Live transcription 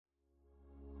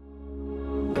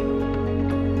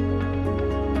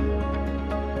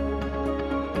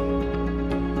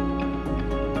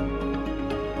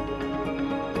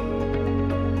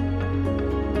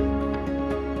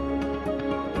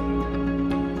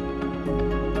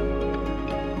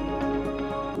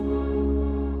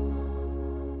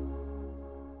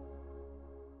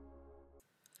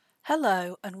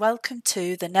Hello and welcome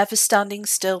to the Never Standing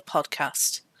Still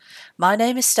podcast. My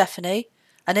name is Stephanie,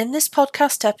 and in this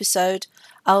podcast episode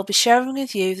I'll be sharing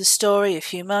with you the story of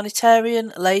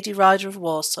humanitarian Lady Ryder of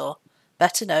Warsaw,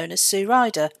 better known as Sue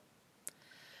Ryder.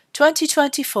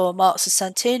 2024 marks the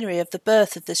centenary of the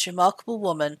birth of this remarkable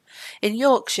woman in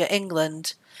Yorkshire,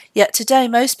 England, yet today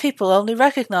most people only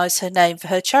recognise her name for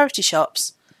her charity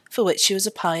shops, for which she was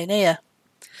a pioneer.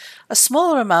 A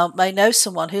smaller amount may know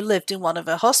someone who lived in one of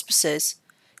her hospices,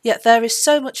 yet there is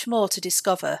so much more to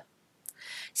discover.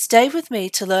 Stay with me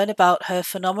to learn about her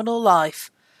phenomenal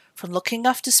life, from looking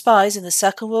after spies in the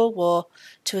Second World War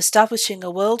to establishing a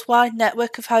worldwide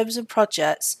network of homes and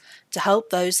projects to help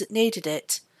those that needed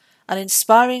it, an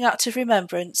inspiring act of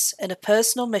remembrance in a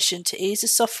personal mission to ease the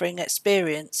suffering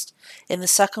experienced in the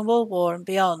Second World War and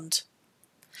beyond.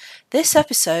 This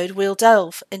episode we'll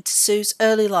delve into Sue's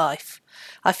early life.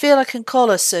 I feel I can call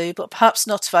her Sue, but perhaps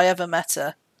not if I ever met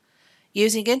her.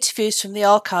 Using interviews from the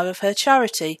archive of her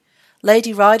charity,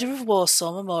 Lady Ryder of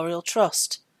Warsaw Memorial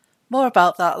Trust. More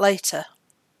about that later.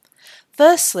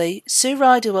 Firstly, Sue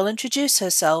Ryder will introduce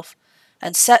herself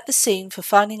and set the scene for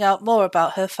finding out more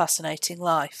about her fascinating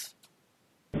life.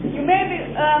 You may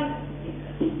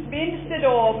be interested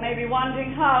or maybe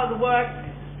wondering how the work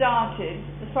started,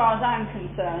 as far as I'm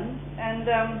concerned, and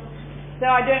though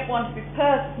I don't want to be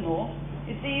personal,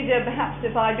 it's easier perhaps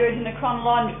if I do it in a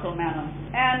chronological manner.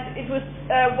 And it was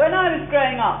when I was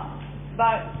growing up,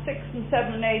 about 6 and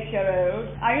 7 and 8 year old,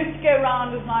 I used to go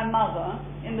around with my mother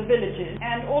in the villages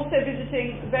and also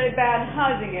visiting very bad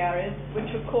housing areas which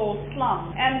were called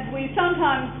slums. And we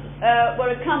sometimes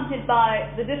were accompanied by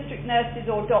the district nurses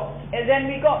or doctors. And then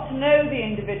we got to know the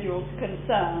individuals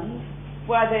concerned,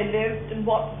 where they lived and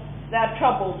what their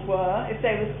troubles were, if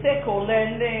they were sick or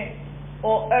lonely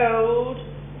or old,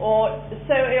 or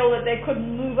so ill that they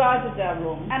couldn't move out of their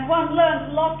room. And one learned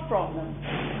a lot from them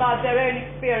about their own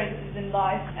experiences in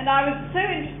life. And I was so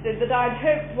interested that I'd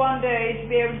hoped one day to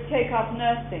be able to take up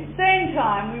nursing. At the same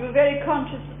time, we were very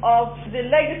conscious of the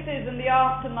legacies and the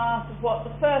aftermath of what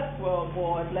the First World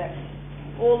War had left.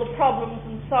 All the problems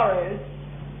and sorrows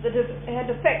that had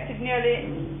affected nearly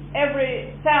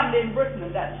every family in Britain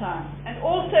at that time. And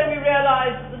also we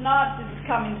realized that the Nazis had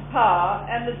come into power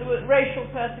and that there was racial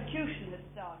persecution.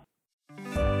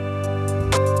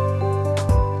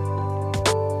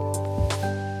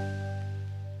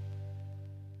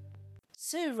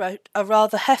 Sue wrote a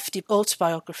rather hefty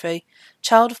autobiography,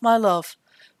 Child of My Love,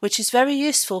 which is very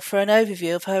useful for an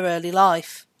overview of her early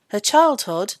life. Her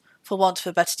childhood, for want of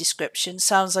a better description,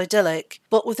 sounds idyllic,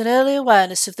 but with an early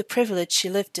awareness of the privilege she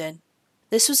lived in.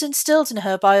 This was instilled in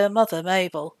her by her mother,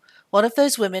 Mabel, one of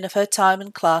those women of her time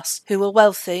and class who were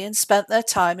wealthy and spent their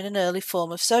time in an early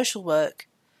form of social work.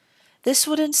 This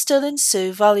would instill in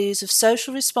Sue values of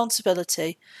social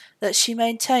responsibility that she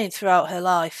maintained throughout her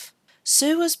life.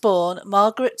 Sue was born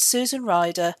Margaret Susan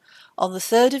Ryder on the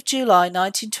 3rd of July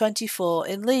 1924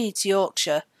 in Leeds,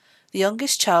 Yorkshire, the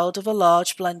youngest child of a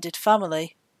large blended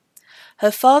family.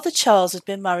 Her father Charles had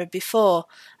been married before,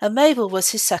 and Mabel was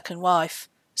his second wife.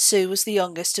 Sue was the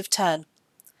youngest of 10.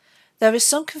 There is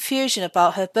some confusion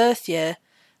about her birth year,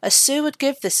 as Sue would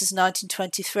give this as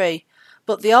 1923,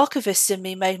 but the archivist in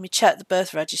me made me check the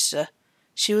birth register.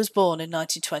 She was born in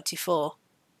 1924.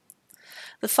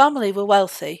 The family were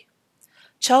wealthy.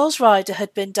 Charles Ryder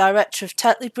had been director of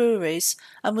Tetley Breweries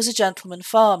and was a gentleman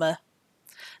farmer.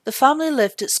 The family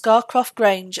lived at Scarcroft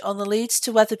Grange on the Leeds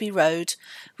to Wetherby Road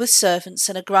with servants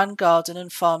and a grand garden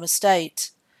and farm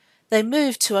estate. They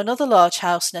moved to another large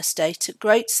house and estate at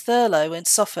Greats Thurlow in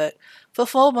Suffolk for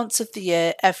 4 months of the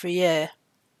year every year.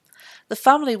 The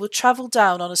family would travel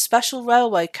down on a special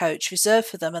railway coach reserved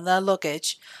for them and their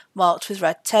luggage, marked with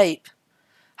red tape.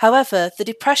 However, the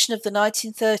depression of the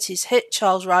 1930s hit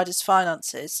Charles Ryder's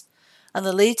finances, and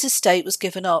the Leeds estate was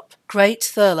given up. Great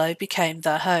Thurlow became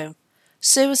their home.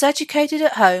 Sue was educated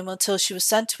at home until she was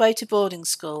sent away to boarding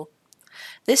school.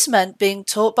 This meant being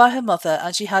taught by her mother,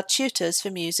 and she had tutors for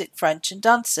music, French and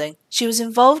dancing. She was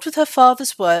involved with her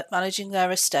father's work managing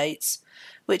their estates,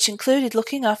 which included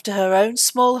looking after her own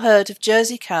small herd of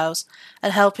Jersey cows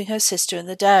and helping her sister in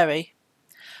the dairy.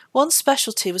 One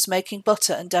specialty was making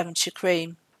butter and Devonshire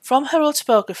cream. From her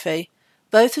autobiography,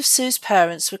 both of Sue's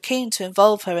parents were keen to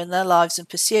involve her in their lives and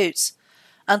pursuits,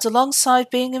 and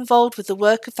alongside being involved with the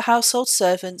work of the household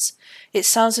servants, it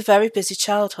sounds a very busy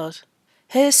childhood.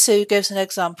 Here Sue gives an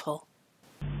example.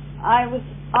 I was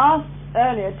asked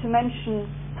earlier to mention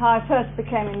how I first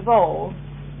became involved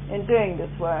in doing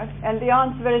this work, and the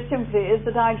answer very simply is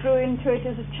that I grew into it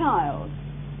as a child.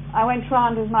 I went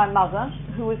round with my mother,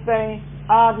 who was a very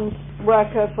ardent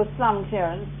worker for slum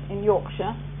clearance in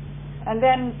Yorkshire, And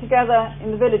then together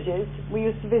in the villages, we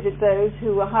used to visit those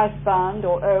who were housebound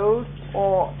or old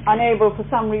or unable for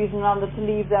some reason or other to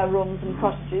leave their rooms and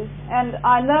cottages. And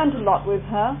I learned a lot with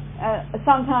her.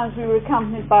 Sometimes we were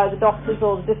accompanied by the doctors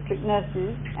or the district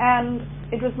nurses. And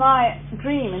it was my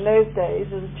dream in those days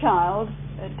as a child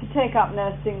to take up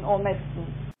nursing or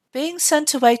medicine. Being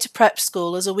sent away to prep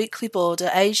school as a weekly boarder,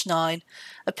 aged 9,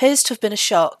 appears to have been a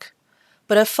shock.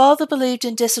 But her father believed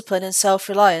in discipline and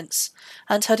self-reliance,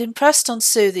 and had impressed on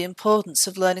Sue the importance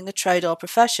of learning a trade or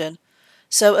profession,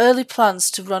 so early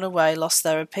plans to run away lost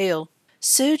their appeal.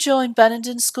 Sue joined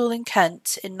Benenden School in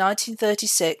Kent in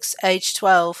 1936, aged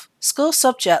 12. School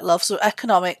subject loves were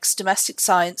economics, domestic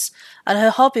science, and her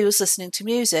hobby was listening to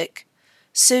music.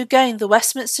 Sue gained the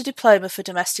Westminster Diploma for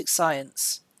Domestic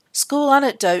Science. School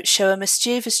anecdotes show a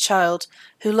mischievous child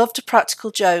who loved a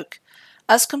practical joke,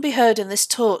 as can be heard in this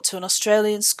talk to an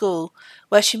Australian school,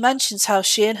 where she mentions how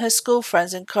she and her school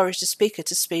friends encouraged the speaker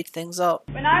to speed things up.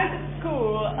 When I was at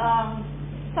school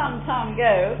some time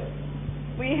ago,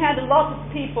 we had a lot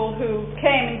of people who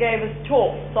came and gave us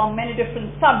talks on many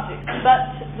different subjects,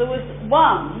 but there was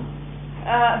one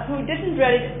who didn't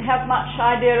really have much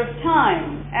idea of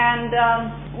time, and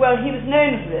he was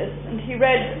known for this, and he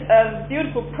read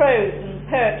beautiful prose and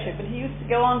poetry, but he used to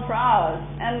go on for hours.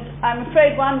 And I'm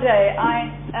afraid one day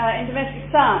in domestic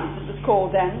science, it was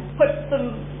called then, put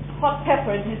some hot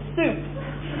pepper in his soup,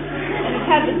 and it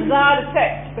had the desired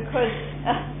effect, because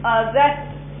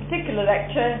that particular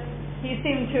lecture, he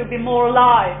seemed to be more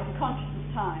alive and conscious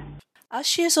of time. As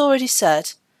she has already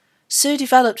said, Sue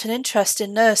developed an interest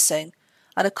in nursing,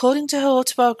 and according to her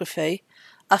autobiography,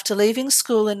 after leaving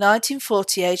school in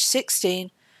 1940, aged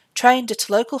 16, trained at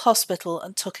a local hospital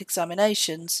and took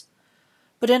examinations.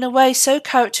 But in a way so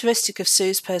characteristic of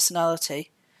Sue's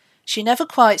personality, she never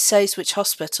quite says which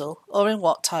hospital or in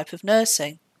what type of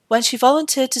nursing. When she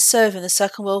volunteered to serve in the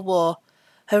Second World War,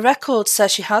 her record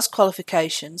says she has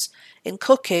qualifications in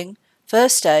cooking,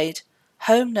 first aid,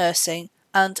 home nursing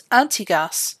and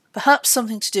anti-gas, perhaps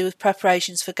something to do with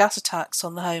preparations for gas attacks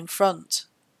on the home front.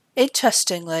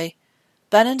 Interestingly,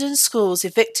 Benenden School was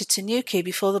evicted to Newquay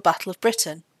before the Battle of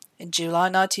Britain in July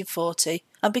 1940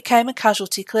 and became a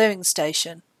casualty clearing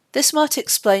station. This might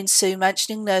explain Sue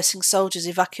mentioning nursing soldiers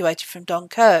evacuated from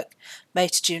Dunkirk, May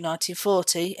to June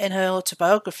 1940, in her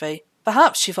autobiography.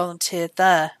 Perhaps she volunteered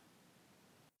there.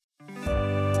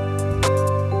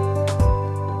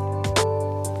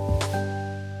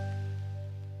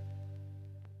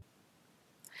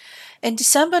 In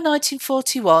December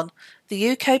 1941, the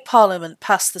UK Parliament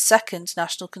passed the Second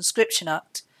National Conscription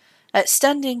Act,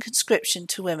 extending conscription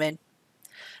to women.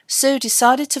 Sue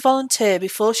decided to volunteer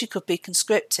before she could be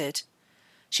conscripted.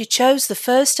 She chose the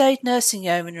First Aid Nursing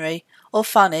Yeomanry, or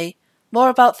FANY, more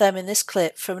about them in this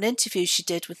clip from an interview she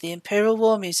did with the Imperial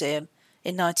War Museum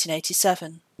in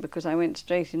 1987. Because I went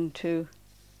straight into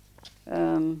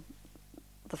the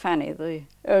FANY, the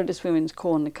oldest women's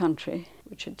corps in the country,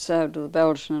 which had served with the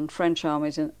Belgian and French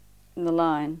armies in the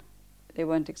line. They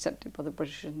weren't accepted by the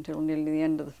British until nearly the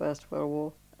end of the First World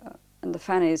War. And the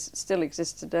FANYs still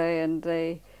exist today, and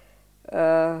they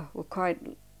were quite...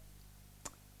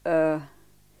 they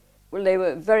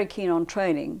were very keen on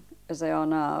training, as they are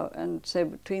now, and so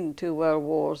between the two world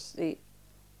wars, they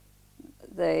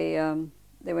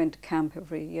went to camp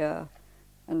every year,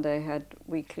 and they had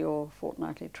weekly or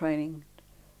fortnightly training.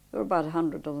 There were about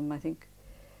 100 of them, I think.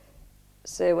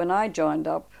 So when I joined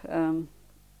up,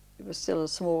 it was still a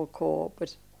small corps,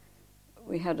 but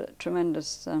we had a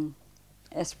tremendous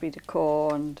esprit de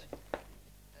corps and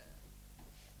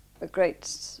a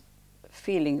great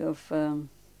feeling of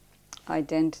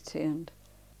identity, and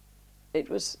it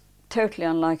was totally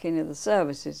unlike any of the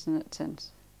services in that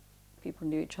sense. People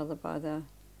knew each other by their,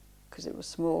 because it was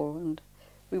small, and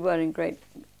we were in great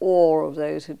awe of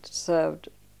those who'd served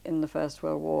in the First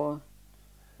World War.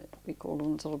 We called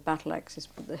them sort of battle axes,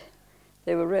 but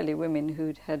they were really women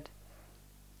who'd had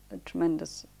a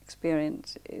tremendous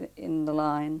experience in the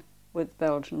line with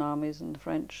Belgian armies and the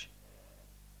French.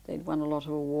 They'd won a lot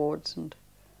of awards,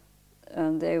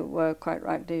 and they were quite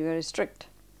rightly very strict.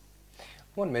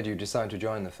 What made you decide to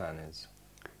join the FANYs?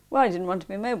 Well, I didn't want to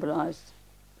be mobilised.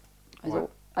 Why?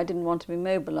 I didn't want to be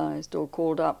mobilised or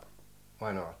called up.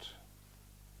 Why not?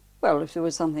 Well, if there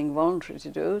was something voluntary to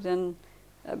do, then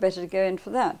better to go in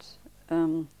for that.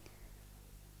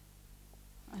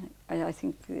 I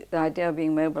think the idea of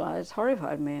being mobilised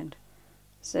horrified me, and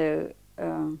so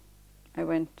I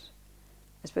went,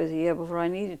 I suppose, a year before I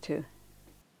needed to.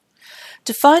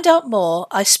 To find out more,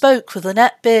 I spoke with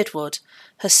Lynette Beardwood,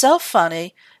 herself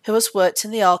FANY, who has worked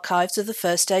in the archives of the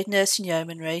First Aid Nursing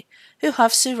Yeomanry, who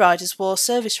have Sue Ryder's war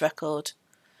service record.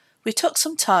 We took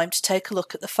some time to take a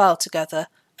look at the file together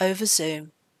over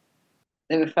Zoom.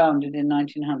 They were founded in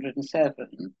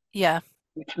 1907. Yeah.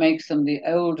 Which makes them the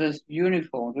oldest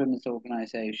uniformed women's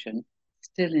organisation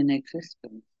still in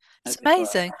existence. It's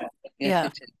amazing.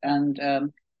 Yes, it is. And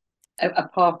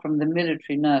apart from the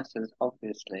military nurses,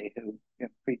 obviously, who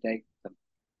predate them.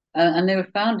 And they were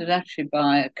founded actually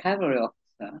by a cavalry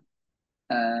officer,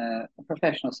 a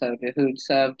professional soldier who'd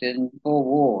served in 4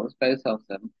 wars, both of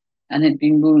them, and had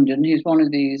been wounded. And he's one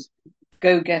of these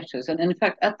go-getters. And in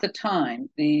fact, at the time,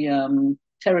 the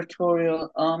Territorial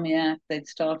Army Act, they'd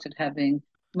started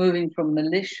moving from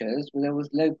militias, where there was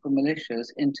local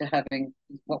militias, into having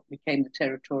what became the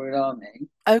Territorial Army.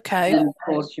 Okay. And then, of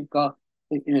course, you've got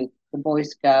the Boy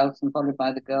Scouts and followed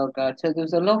by the Girl Guides. So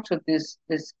there's a lot of this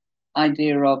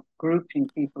idea of grouping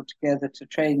people together to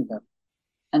train them.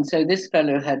 And so this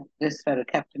fellow,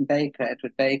 Captain Baker,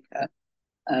 Edward Baker,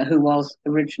 who was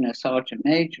originally a sergeant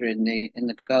major in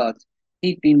the Guards,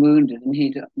 he'd been wounded, and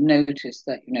he'd noticed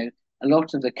that a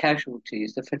lot of the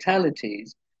casualties, the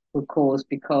fatalities, were caused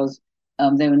because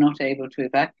they were not able to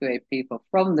evacuate people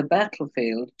from the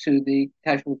battlefield to the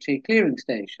casualty clearing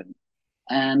station,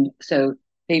 and so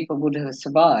people would have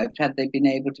survived had they been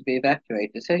able to be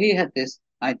evacuated. So he had this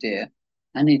idea,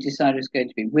 and he decided it was going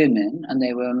to be women, and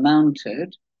they were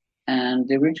mounted. And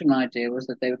the original idea was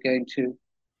that they were going to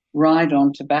ride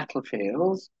onto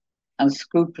battlefields and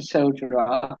scoop a soldier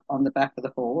up on the back of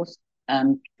the horse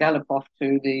and gallop off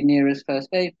to the nearest first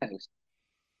aid post.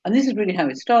 And this is really how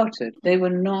it started. They were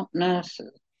not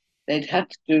nurses. They'd had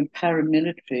to do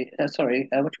paramedical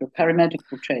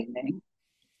training.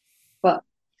 But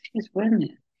these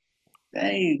women,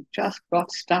 they just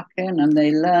got stuck in, and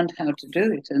they learned how to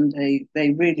do it. And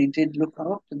they really did look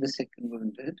after the sick and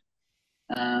wounded,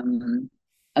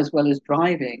 as well as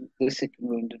driving the sick and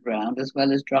wounded round, as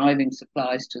well as driving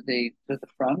supplies to the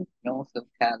front, north of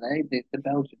Calais, the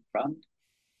Belgian front.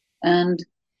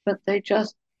 But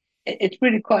it's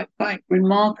really quite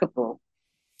remarkable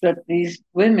that these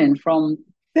women from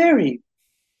very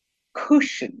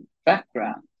cushioned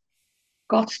backgrounds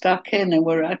got stuck in and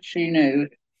were actually,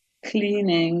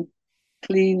 cleaning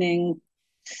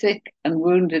sick and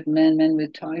wounded men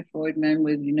with typhoid, men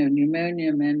with,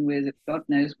 pneumonia, men with God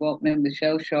knows what, men with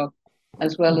shell shock,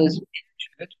 as well as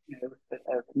injured,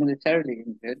 militarily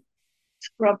injured,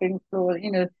 scrubbing floors,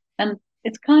 and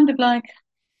it's kind of like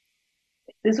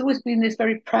there's always been this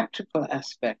very practical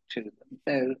aspect to them.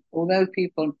 So although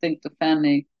people think the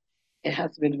FANY, it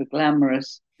has a bit of a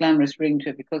glamorous ring to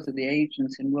it because of the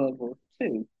agents in World War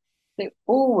II, they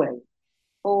always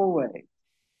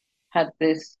had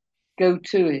this go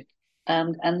to it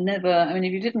and never,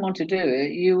 if you didn't want to do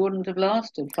it, you wouldn't have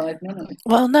lasted 5 minutes.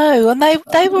 Well, no, and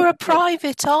they were a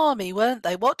private army, weren't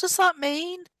they? What does that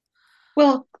mean?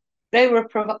 Well, they were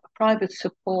a private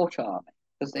support army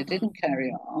because they didn't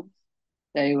carry arms.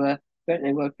 They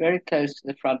worked very close to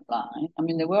the front line.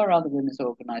 There were other women's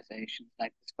organisations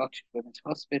like the Scottish Women's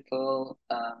Hospital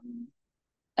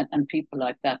and people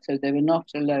like that. So they were not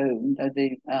alone.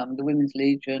 The Women's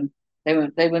Legion, they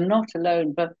were not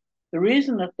alone. But the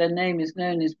reason that their name is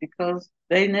known is because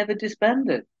they never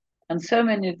disbanded, and so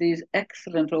many of these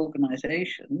excellent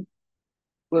organisations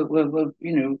were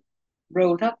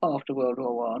rolled up after World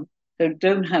War One. So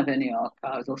don't have any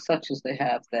archives or such as they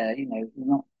have there.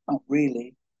 Not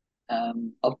really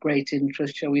of great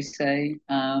interest, shall we say.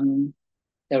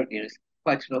 There is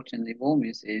quite a lot in the War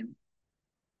Museum.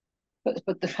 But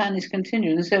the FANYs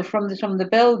continued. And so from the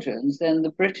Belgians, then the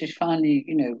British finally,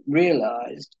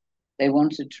 realised they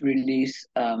wanted to release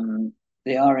the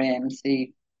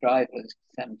RAMC drivers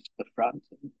sent to the front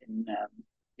in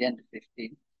the end of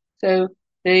 15. So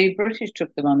the British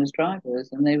took them on as drivers,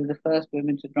 and they were the first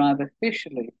women to drive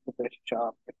officially for the British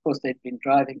Army. Of course, they'd been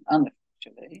driving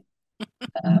unofficially,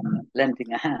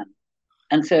 lending a hand.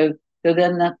 And so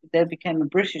then there became a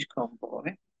British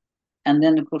convoy. And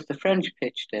then, of course, the French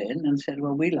pitched in and said,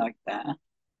 well, we like that.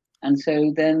 And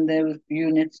so then there was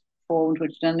units formed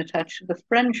which then attached to the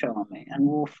French army and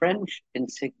wore French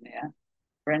insignia,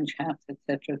 French hats,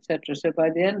 etc., etc. So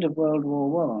by the end of World War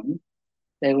One,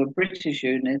 there were British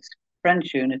units,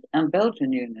 French units, and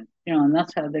Belgian units. And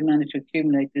that's how they managed to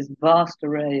accumulate this vast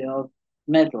array of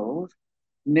medals,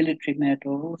 military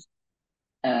medals,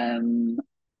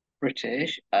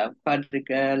 British, Croix de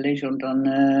Guerre, Légion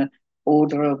d'honneur,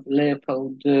 Order of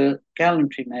Leopold II,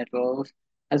 gallantry medals,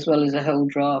 as well as a whole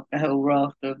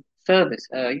raft of service,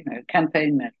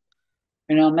 campaign medals.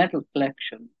 In our medal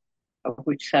collection, of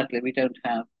which sadly we don't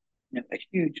have a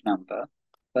huge number,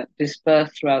 but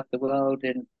dispersed throughout the world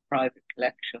in private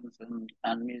collections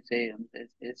and museums,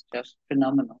 is just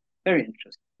phenomenal. Very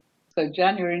interesting. So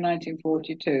January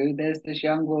 1942, there's this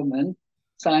young woman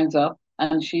signs up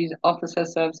and she offers her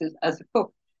services as a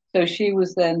cook. So she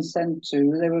was then sent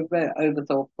to, they were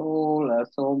Overthorpe Hall,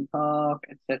 Thorne Park,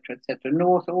 etc.,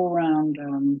 north, all around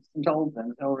St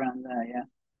Albans, all around there, yeah,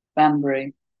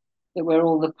 Banbury, where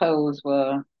all the Poles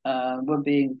were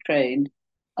being trained.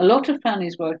 A lot of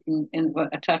Fannies were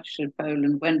attached to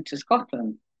Poland went to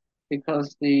Scotland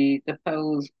because the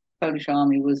Polish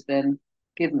army was then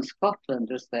given Scotland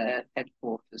as their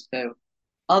headquarters. So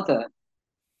other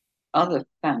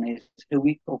Fannies, who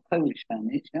we call Polish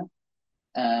Fannies, yeah,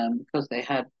 because they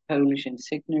had Polish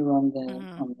insignia on their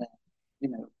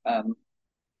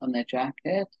on their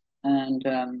jacket, and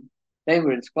they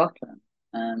were in Scotland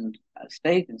and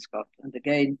stayed in Scotland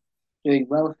again, doing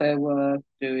welfare work,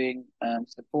 doing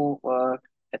support work,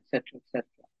 etc., etc.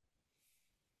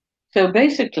 So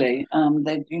basically,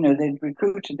 they'd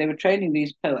recruited, they were training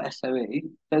these SOE.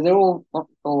 So they're all what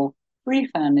we call free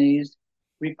Fannies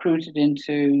recruited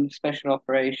into special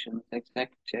operations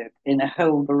executive in a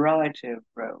whole variety of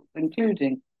roles,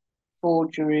 including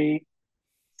forgery,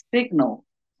 signal,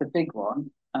 the big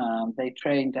one. They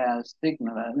trained as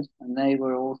signalers, and they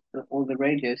were all the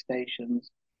radio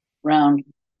stations round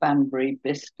Banbury,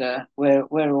 Bicester, where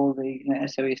all the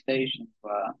SOE stations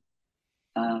were.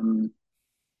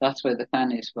 That's where the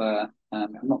Fannies were,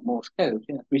 not Morse code,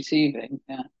 yeah, receiving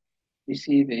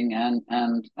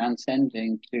and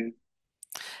sending to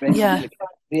basically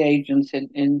the agents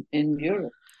in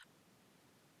Europe.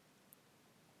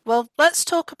 Well, let's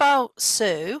talk about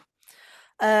Sue.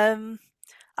 I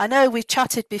know we've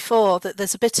chatted before that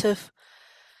it's a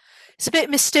bit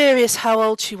mysterious how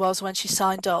old she was when she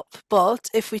signed up, but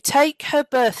if we take her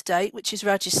birth date, which is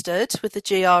registered with the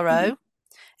GRO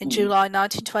in July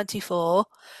 1924,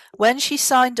 when she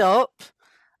signed up,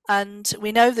 and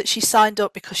we know that she signed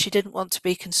up because she didn't want to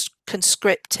be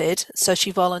conscripted, so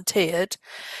she volunteered,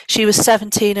 she was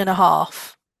 17 and a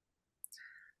half.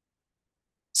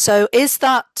 So is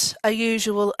that a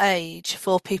usual age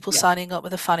for people signing up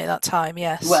with a Fanny at that time?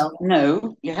 Yes. Well,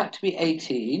 no, you had to be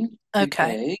 18.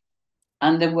 Okay.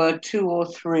 And there were 2 or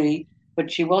 3,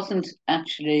 but she wasn't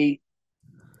actually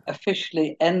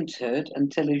officially entered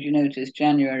until, as you noticed,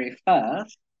 January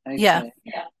 1st. Okay. Yeah.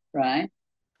 Right.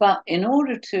 But in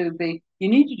order to be, you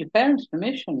needed your parents'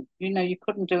 permission. You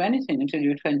couldn't do anything until you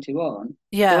were 21.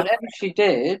 Yeah. So whatever she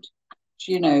did,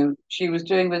 she was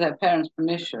doing with her parents'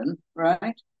 permission,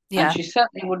 right? Yeah. And she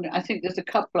certainly wouldn't. I think there's a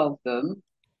couple of them.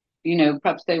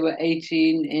 Perhaps they were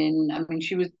 18 in. I mean,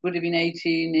 would have been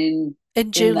 18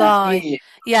 in July.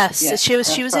 Yes, yeah, she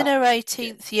was in her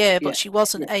 18th year, but she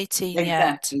wasn't 18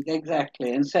 yet.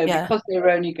 Exactly. And so because they were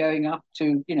only going up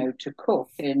to to cook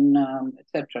in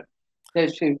etc.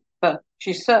 But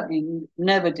she certainly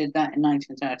never did that in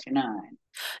 1939.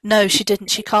 No, she didn't.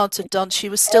 She can't have done. She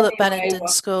was still at Benenden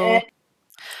School.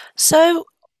 So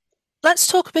let's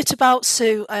talk a bit about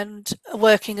Sue and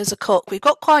working as a cook. We've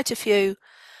got quite a few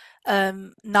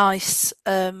nice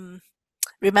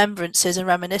remembrances and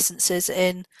reminiscences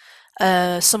in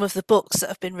some of the books that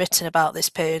have been written about this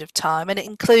period of time, and it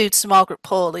includes Margaret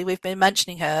Pawley. We've been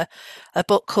mentioning her, a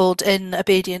book called In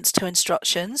Obedience to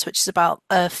Instructions, which is about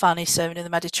Fanny serving in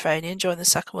the Mediterranean during the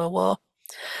Second World War.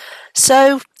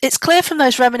 So it's clear from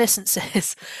those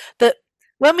reminiscences that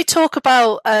when we talk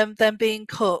about them being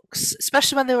cooks,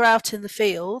 especially when they were out in the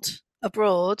field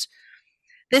abroad,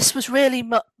 this was really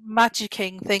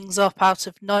magicking things up out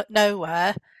of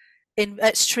nowhere in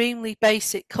extremely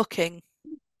basic cooking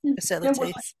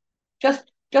facilities.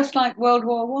 Just like World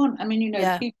War One. I mean,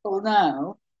 people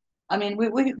now. I mean, we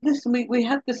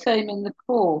have the same in the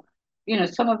Corps.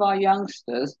 Some of our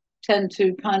youngsters tend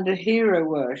to kind of hero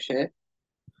worship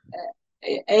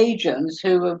agents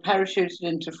who were parachuted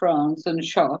into France and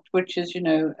shot, which is,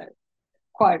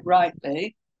 quite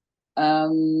rightly,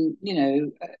 admiration.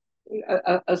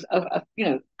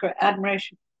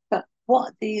 But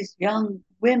what these young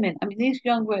women, these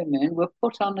young women were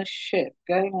put on a ship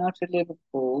going out of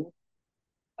Liverpool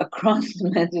across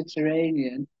the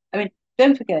Mediterranean.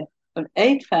 Don't forget,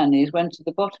 8 Fannies went to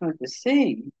the bottom of the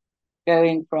sea,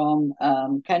 going from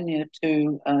Kenya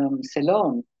to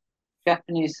Ceylon,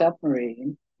 Japanese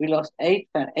submarine. We lost 8,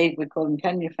 we call them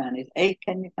Kenya Fannies, 8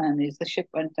 Kenya Fannies. The ship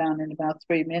went down in about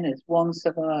 3 minutes. 1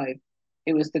 survived.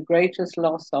 It was the greatest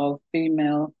loss of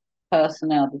female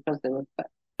personnel because there were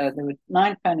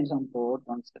 9 Fannies on board.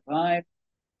 1 survived.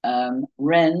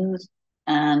 Wrens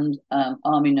and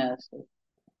army nurses,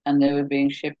 and they were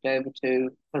being shipped over to,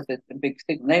 because it's a big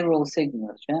signal. They were all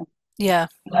signalers, yeah.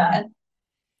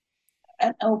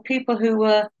 And people who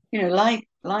were,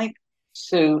 like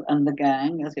Sue and the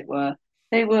gang, as it were,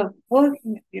 They were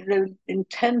working,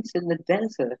 intense in the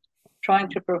desert, trying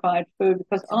to provide food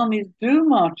because armies do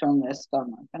march on their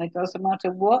stomach, and it doesn't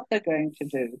matter what they're going to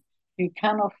do. You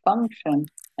cannot function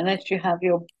unless you have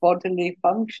your bodily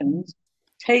functions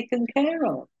taken care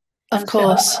of. Of And so,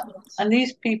 course. and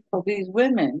these people, these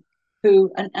women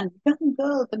who, and young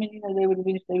girls, I mean,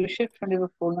 they were shipped from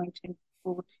Liverpool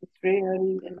 1943,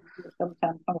 early,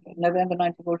 sometime, November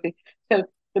 1943. So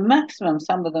the maximum,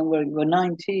 some of them were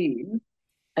 19,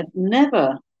 had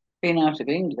never been out of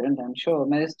England. I'm sure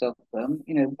most of them,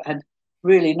 had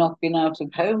really not been out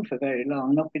of home for very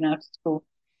long, not been out of school,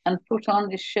 and put on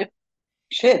this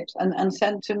ships and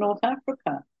sent to North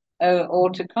Africa. Or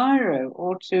to Cairo,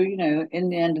 or to, in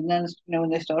the end, and then,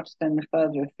 when they started sending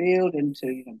further afield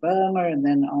into, Burma, and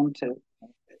then on to,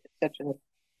 etc.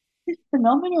 It's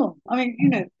phenomenal. I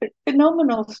mean,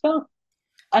 phenomenal stuff.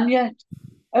 And yet,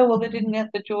 oh, well, they didn't get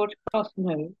the George Cross,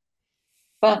 no.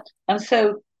 And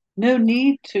so no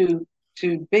need to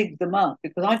big them up,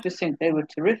 because I just think they were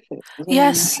terrific.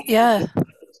 Yes, yeah. The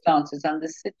circumstances and the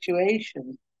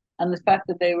situations, and the fact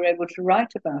that they were able to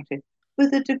write about it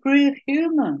with a degree of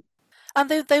humour. And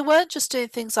they weren't just doing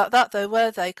things like that, though,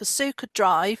 were they? Because Sue could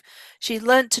drive. She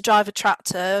learnt to drive a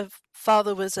tractor.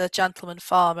 Father was a gentleman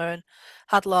farmer and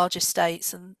had large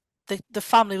estates, and the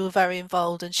family were very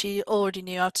involved, and she already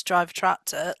knew how to drive a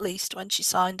tractor, at least when she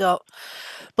signed up.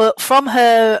 But from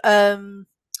her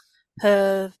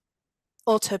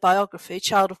autobiography,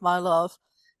 Child of My Love,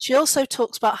 she also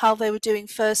talks about how they were doing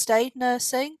first aid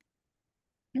nursing.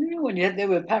 And yet they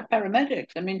were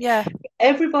paramedics. I mean, Yeah.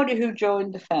 everybody who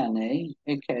joined the FANY,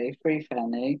 Free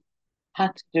FANY,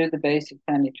 had to do the basic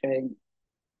FANY training.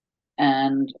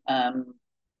 And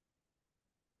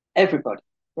everybody,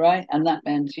 right? And that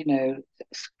meant,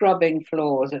 scrubbing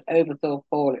floors at Overthorpe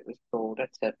Hall, it was called,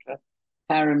 etc.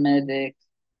 Paramedics,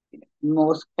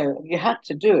 Morse code. You had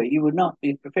to do it. You would not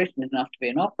be proficient enough to be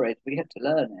an operator, but you had to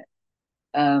learn it.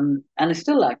 And it's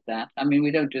still like that. I mean,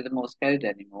 we don't do the Morse code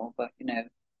anymore, but,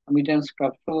 and we don't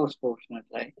scrub floors,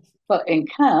 fortunately. But in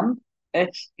camp,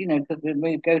 it's, because when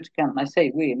we go to camp, and I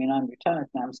say we, I mean, I'm retired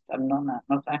now, I'm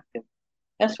not active.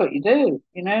 That's what you do,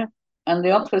 and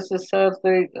the officers serve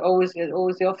always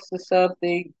the officers serve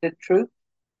the troop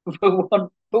for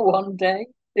one day.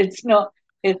 It's not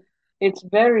it's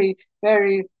very,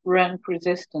 very rank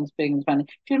resistance being funny.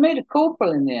 She was made a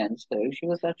corporal in the end, so she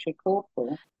was actually a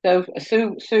corporal. So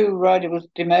Sue Ryder was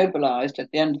demobilized at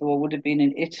the end of the war, would have been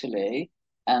in Italy,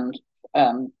 and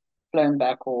flown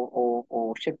back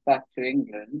or shipped back to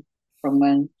England, from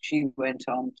when she went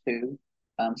on to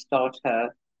start her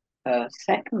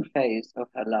second phase of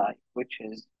her life, which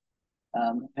is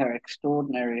her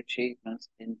extraordinary achievements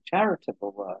in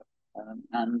charitable work,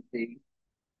 and the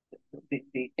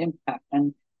impact,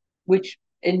 and which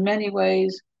in many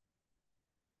ways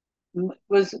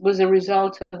was a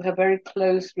result of her very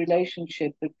close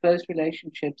relationships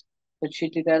that she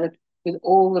developed with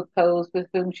all the Poles with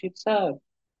whom she'd served.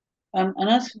 And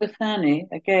as for the FANY,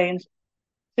 again,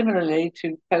 similarly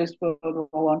to post-World War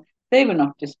One, they were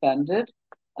not disbanded,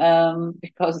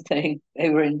 because they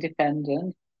were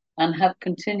independent, and have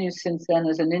continued since then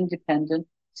as an independent,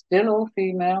 still all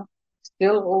female,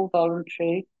 still all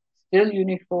voluntary, still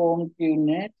uniformed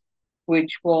unit,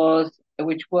 which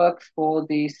works for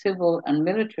the civil and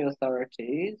military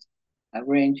authorities,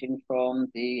 ranging from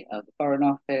the Foreign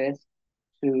Office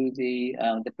to the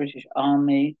British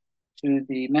Army to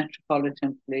the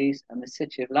Metropolitan Police and the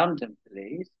City of London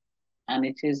Police. And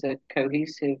it is a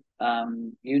cohesive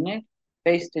unit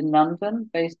based in London,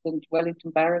 based in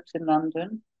Wellington Barracks in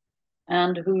London,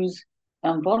 and whose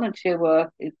volunteer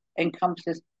work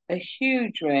encompasses a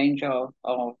huge range of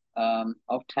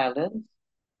talents.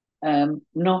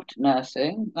 Not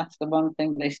nursing, that's the one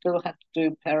thing. They still have to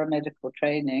do paramedical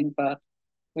training, but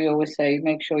we always say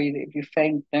make sure if you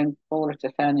faint, don't fall at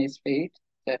a FANY's feet,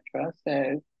 etc.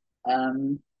 So,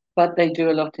 but they do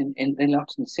a lot in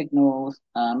signals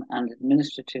and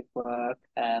administrative work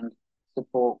and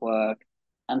support work,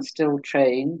 and still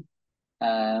train,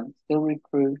 still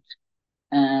recruit,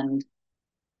 and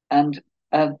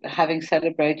having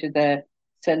celebrated their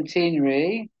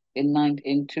centenary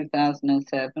in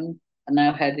 2007, are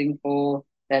now heading for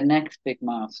their next big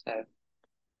milestone.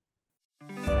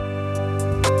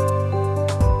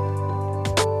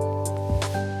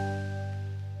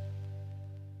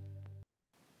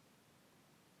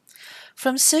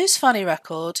 From Sue's FANY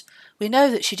record, we know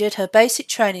that she did her basic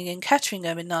training in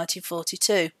Ketteringham in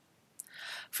 1942.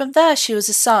 From there she was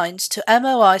assigned to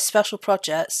MOI Special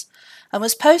Projects and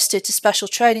was posted to Special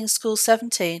Training School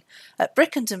 17 at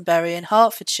Brickendenbury in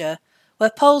Hertfordshire,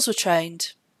 where Poles were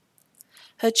trained.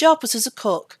 Her job was as a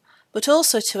cook, but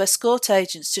also to escort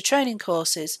agents to training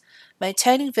courses,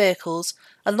 maintaining vehicles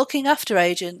and looking after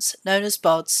agents, known as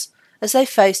bods, as they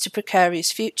faced a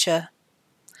precarious future.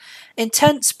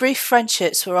 Intense, brief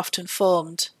friendships were often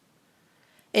formed.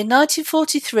 In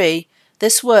 1943,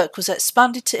 this work was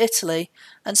expanded to Italy,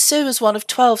 and Sue was one of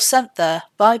 12 sent there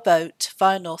by boat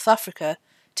via North Africa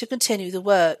to continue the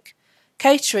work,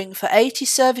 catering for 80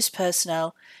 service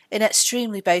personnel in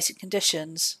extremely basic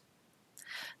conditions.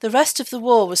 The rest of the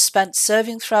war was spent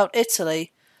serving throughout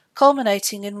Italy,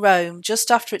 culminating in Rome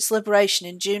just after its liberation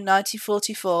in June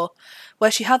 1944,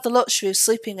 where she had the luxury of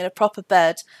sleeping in a proper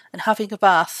bed and having a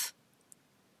bath.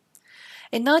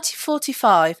 In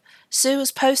 1945, Sue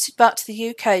was posted back to the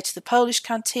UK to the Polish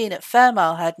canteen at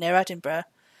Fairmile Head near Edinburgh,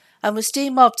 and was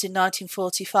demobbed in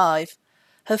 1945.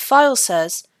 Her file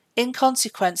says, in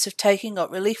consequence of taking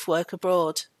up relief work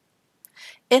abroad.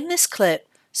 In this clip,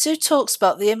 Sue talks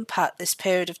about the impact this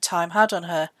period of time had on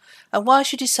her, and why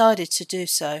she decided to do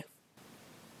so.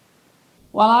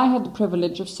 While I had the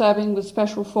privilege of serving with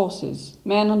special forces,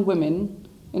 men and women,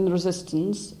 in the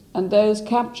resistance, and those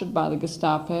captured by the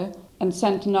Gestapo and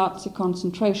sent to Nazi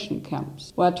concentration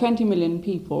camps, where 20 million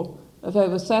people of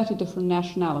over 30 different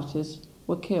nationalities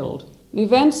were killed. The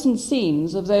events and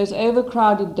scenes of those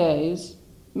overcrowded days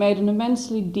made an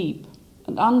immensely deep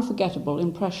and unforgettable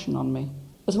impression on me.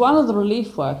 As one of the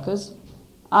relief workers,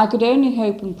 I could only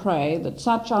hope and pray that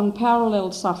such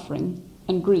unparalleled suffering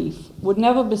and grief would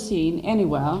never be seen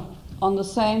anywhere on the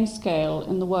same scale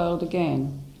in the world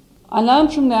again. I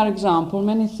learned from their example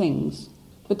many things,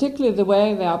 particularly the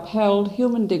way they upheld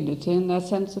human dignity and their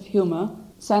sense of humour,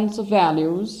 sense of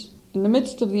values, in the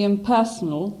midst of the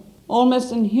impersonal,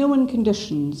 almost inhuman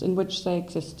conditions in which they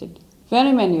existed.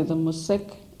 Very many of them were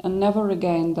sick and never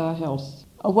regained their health.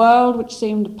 A world which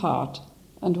seemed apart,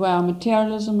 and where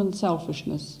materialism and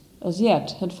selfishness as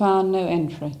yet had found no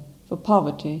entry, for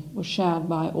poverty was shared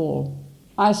by all.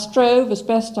 I strove as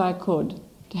best I could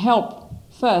to help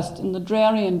first in the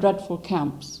dreary and dreadful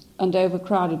camps and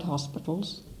overcrowded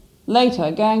hospitals,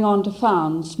 later going on to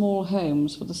found small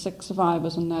homes for the sick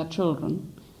survivors and their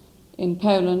children in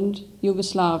Poland,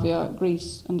 Yugoslavia,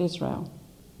 Greece and Israel.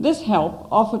 This help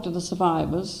offered to the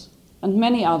survivors and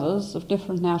many others of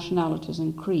different nationalities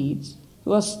and creeds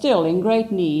who are still in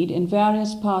great need in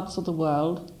various parts of the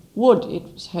world would, it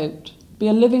was hoped, be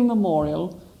a living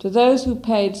memorial to those who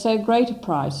paid so great a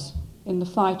price in the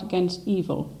fight against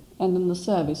evil and in the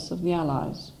service of the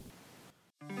Allies.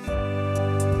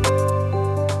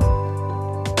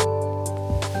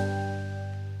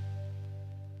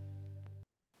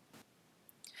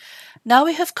 Now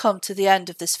we have come to the end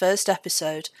of this first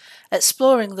episode,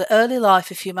 exploring the early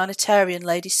life of humanitarian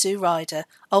Lady Sue Ryder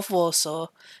of Warsaw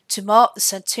to mark the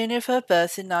centenary of her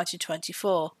birth in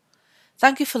 1924.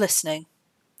 Thank you for listening.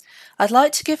 I'd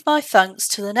like to give my thanks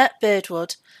to Lynette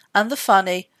Beardwood and the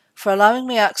FANY for allowing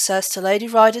me access to Lady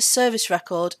Ryder's service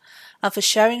record and for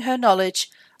sharing her knowledge,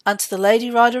 and to the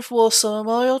Lady Ryder of Warsaw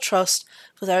Memorial Trust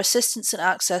for their assistance and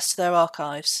access to their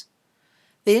archives.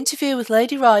 The interview with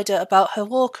Lady Ryder about her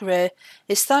war career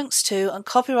is thanks to and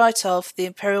copyright of the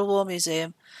Imperial War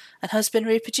Museum and has been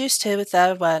reproduced here with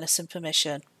their awareness and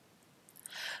permission.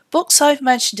 Books I've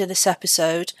mentioned in this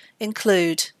episode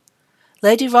include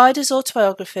Lady Ryder's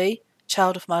autobiography,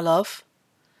 Child of My Love,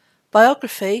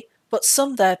 biography, But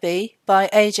Some There Be, by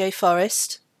A.J.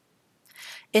 Forrest,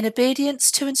 In Obedience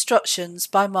to Instructions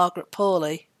by Margaret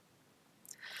Pawley.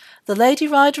 The Lady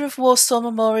Ryder of Warsaw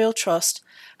Memorial Trust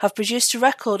have produced a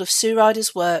record of Sue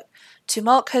Ryder's work to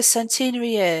mark her centenary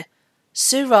year,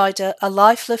 Sue Ryder, A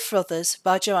Life Lived for Others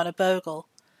by Joanna Bogle.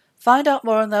 Find out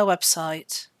more on their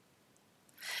website.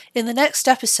 In the next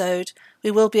episode,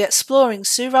 we will be exploring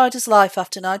Sue Ryder's life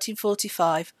after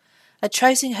 1945 and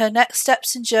tracing her next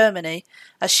steps in Germany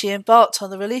as she embarked on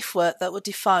the relief work that would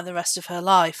define the rest of her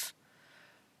life.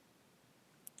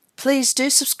 Please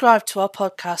do subscribe to our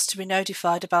podcast to be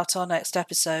notified about our next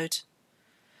episode.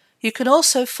 You can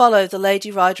also follow the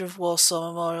Lady Ryder of Warsaw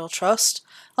Memorial Trust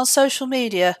on social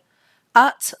media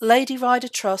at Lady Ryder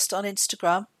Trust on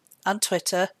Instagram and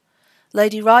Twitter,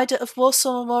 Lady Ryder of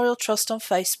Warsaw Memorial Trust on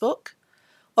Facebook,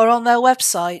 or on their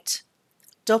website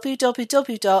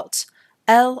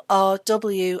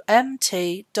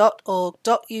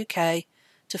www.lrwmt.org.uk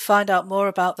to find out more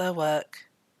about their work.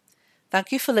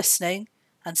 Thank you for listening,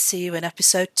 and see you in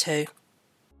episode 2.